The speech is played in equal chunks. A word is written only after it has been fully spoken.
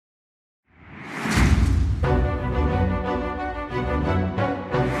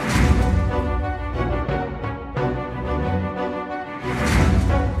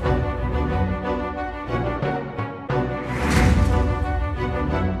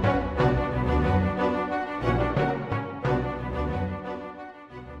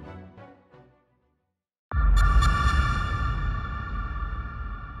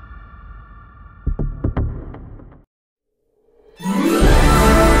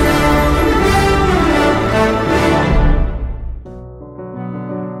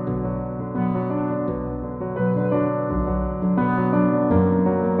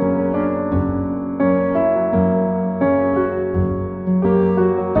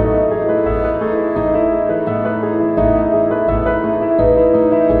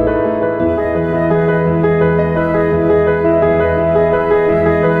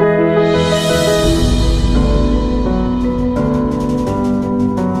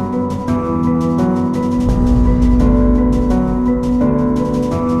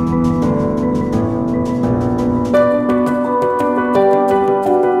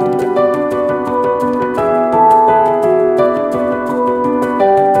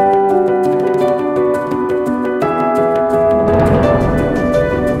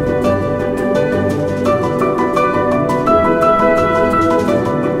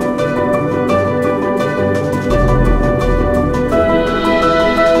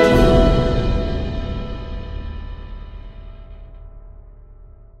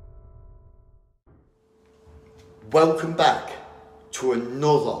Welcome back to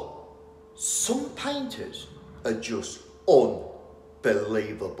another. Some painters are just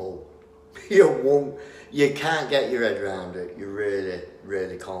unbelievable. You can't get your head around it. You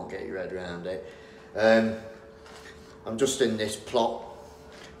really can't get your head around it. I'm just in this plot,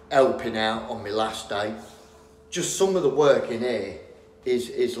 helping out on my last day. Just some of the work in here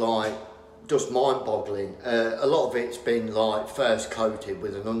is like just mind-boggling. A lot of it's been like first coated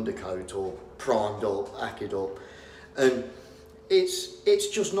with an undercoat or primed up, lacquered up, and it's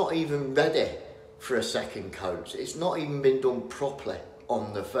just not even ready for a second coat. It's not even been done properly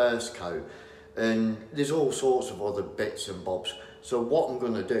on the first coat, and there's all sorts of other bits and bobs. So what I'm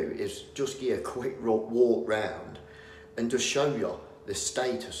going to do is just give a quick walk round and just show you the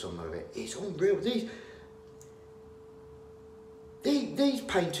state of some of it. It's unreal. These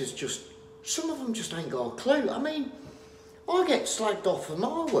painters just, some of them just ain't got a clue. I mean, I get slagged off for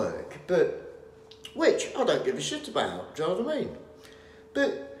my work, which I don't give a shit about, do you know what I mean?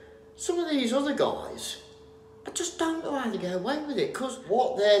 But some of these other guys, I just don't know how to get away with it, because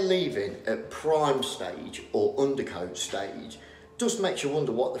what they're leaving at prime stage or undercoat stage just makes you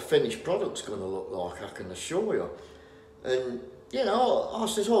wonder what the finished product's going to look like, I can assure you. And, you know, I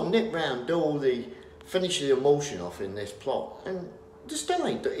says, oh, nip round, do all the, finish the emulsion off in this plot, and it still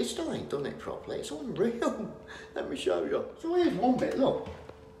ain't done it properly. It's unreal. Let me show you. So here's one bit, look.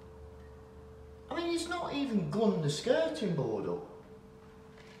 I mean, it's not even gunned the skirting board up.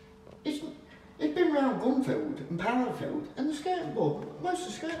 It's been round gun filled and power filled, and the skirting board, most of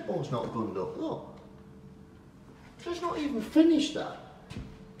the skirting board's not gunned up, look. So it's not even finished that.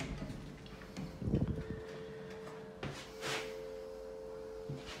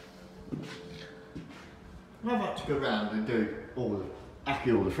 I've had to go round and do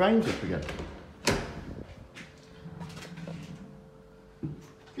hacky all the frames up again.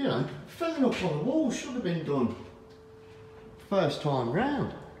 You know, filling up on the wall should have been done first time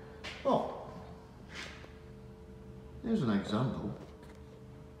round. Oh, here's an example.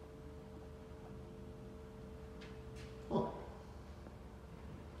 Look,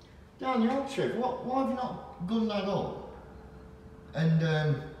 down the old shape, why have you not gunned that up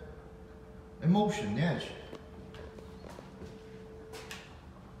and emulsion the edge?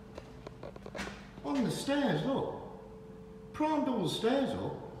 On the stairs, look, primed all the stairs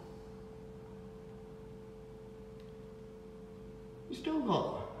up. You still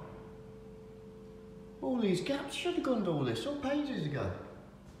got all these gaps. Should have gunned all this up ages ago.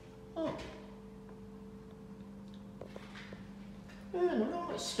 Oh. Yeah, in the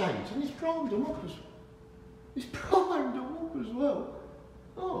right state, and he's primed them up as well.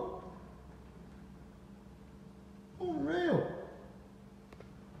 Oh. Unreal.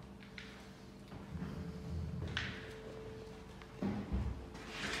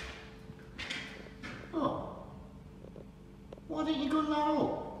 Oh. Why didn't you gun that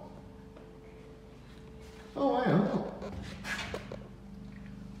up? Oh, hang on.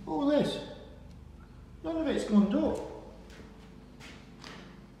 All this. None of it's gunned up.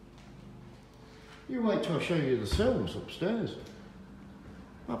 You wait till I show you the cells upstairs.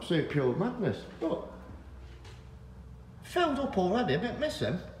 Absolute pure madness. Look. Filled up already, a bit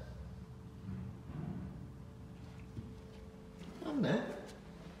missing. Haven't it?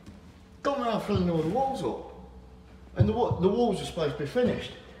 Gone around filling all the walls up. And the walls are supposed to be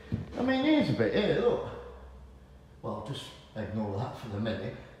finished. I mean, here's a bit here, look. Well, just ignore that for the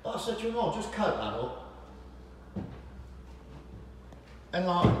minute. Like I said to you, I'll just coat that up. And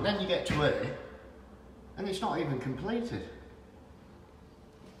like, then you get to here, and it's not even completed.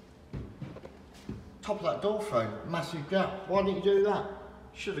 Top of that door frame, massive gap. Why didn't you do that?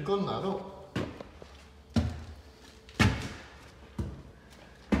 Should have gunned that up.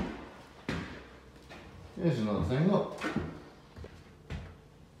 Here's another thing, look.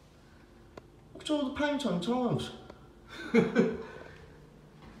 Look at all the paint on tiles.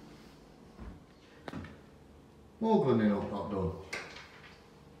 More gunning up, not done.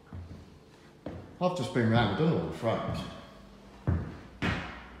 I've just been round and done all the frames. There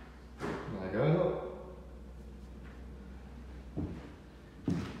you go,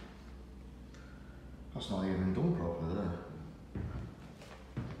 look. That's not even done properly there.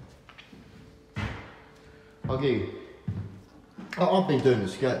 I've been doing the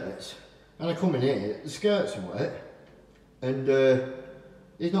skirts, and I come in here, the skirts are wet, and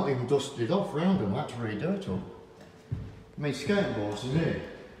it's not even dusted off round them. I had to redo it all. I mean, skirting boards in here,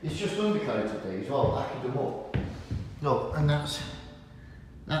 it's just undercoated these, well, lacquered them up. Look, and that's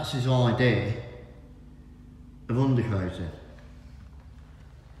his idea of undercoating.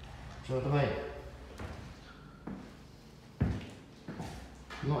 Do you know what I mean?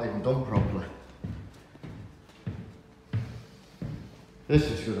 Not even done properly. This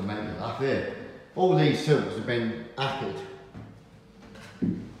is going to make me laugh here. All these tools have been hacked.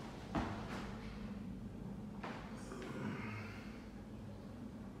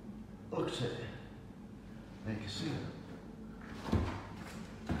 Look at it. You can see it.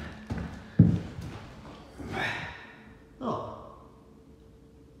 Oh.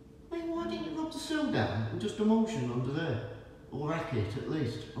 I mean, why didn't you rub the sill down and just emulsion under there? Or rack it at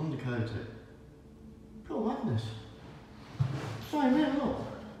least, undercoat it. Pure madness. Same here, look.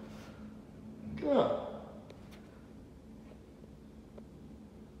 Look at that.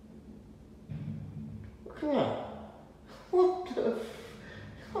 Look at that.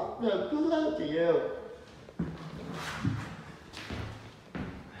 What the bloody hell?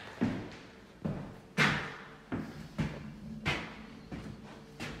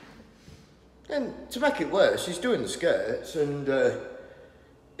 And to make it worse, he's doing the skirts and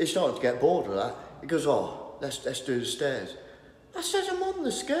he started to get bored of that. He goes, oh, let's do the stairs. I said, I'm on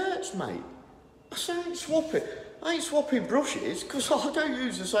the skirts, mate. I said, I ain't swapping brushes because I don't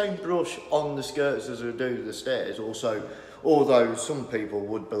use the same brush on the skirts as I do the stairs. Also, although some people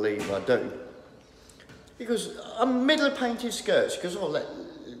would believe I do. He goes, I'm middle of painting skirts. He goes, oh,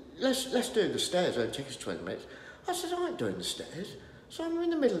 let's do the stairs. It'll take us 20 minutes. I said, I ain't doing the stairs. So I'm in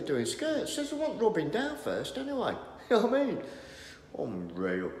the middle of doing skirts. Says I want rubbing down first anyway. You know what I mean?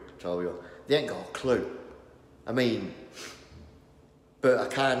 Unreal, I tell you. They ain't got a clue. I mean, but I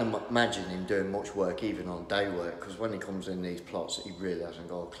can't imagine him doing much work even on day work, because when he comes in these plots, he really hasn't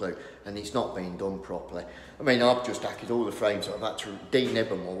got a clue, and it's not being done properly. I mean, I've just hacked all the frames, I've had to de-nib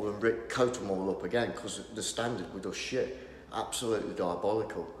them all and coat them all up again, because the standard was just shit. Absolutely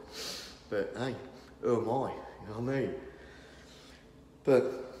diabolical. But hey, who am I? You know what I mean?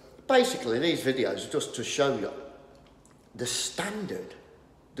 But basically, these videos are just to show you the standard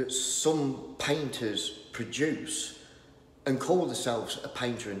that some painters produce and call themselves a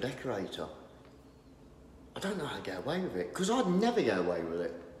painter and decorator. I don't know how to get away with it, because I'd never get away with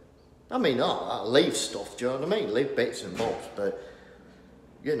it. I mean, I leave stuff, do you know what I mean? Leave bits and bobs, but,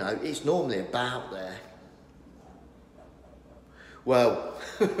 you know, it's normally about there. Well,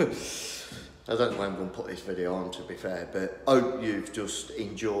 I don't know when I'm going to put this video on, to be fair, but hope you've just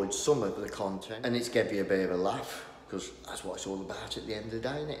enjoyed some of the content and it's given you a bit of a laugh, because that's what it's all about at the end of the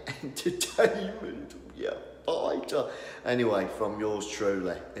day, isn't it? Entertainment, yeah, fighter. Anyway, from yours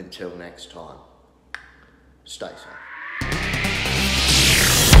truly, until next time, stay safe.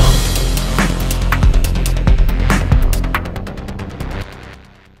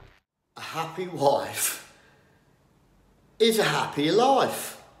 A happy wife is a happy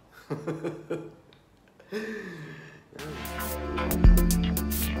life. I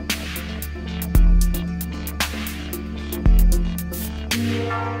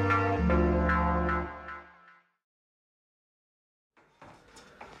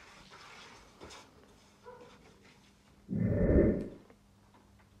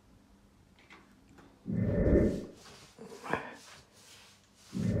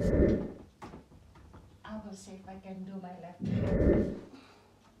will see if I can do my left hand.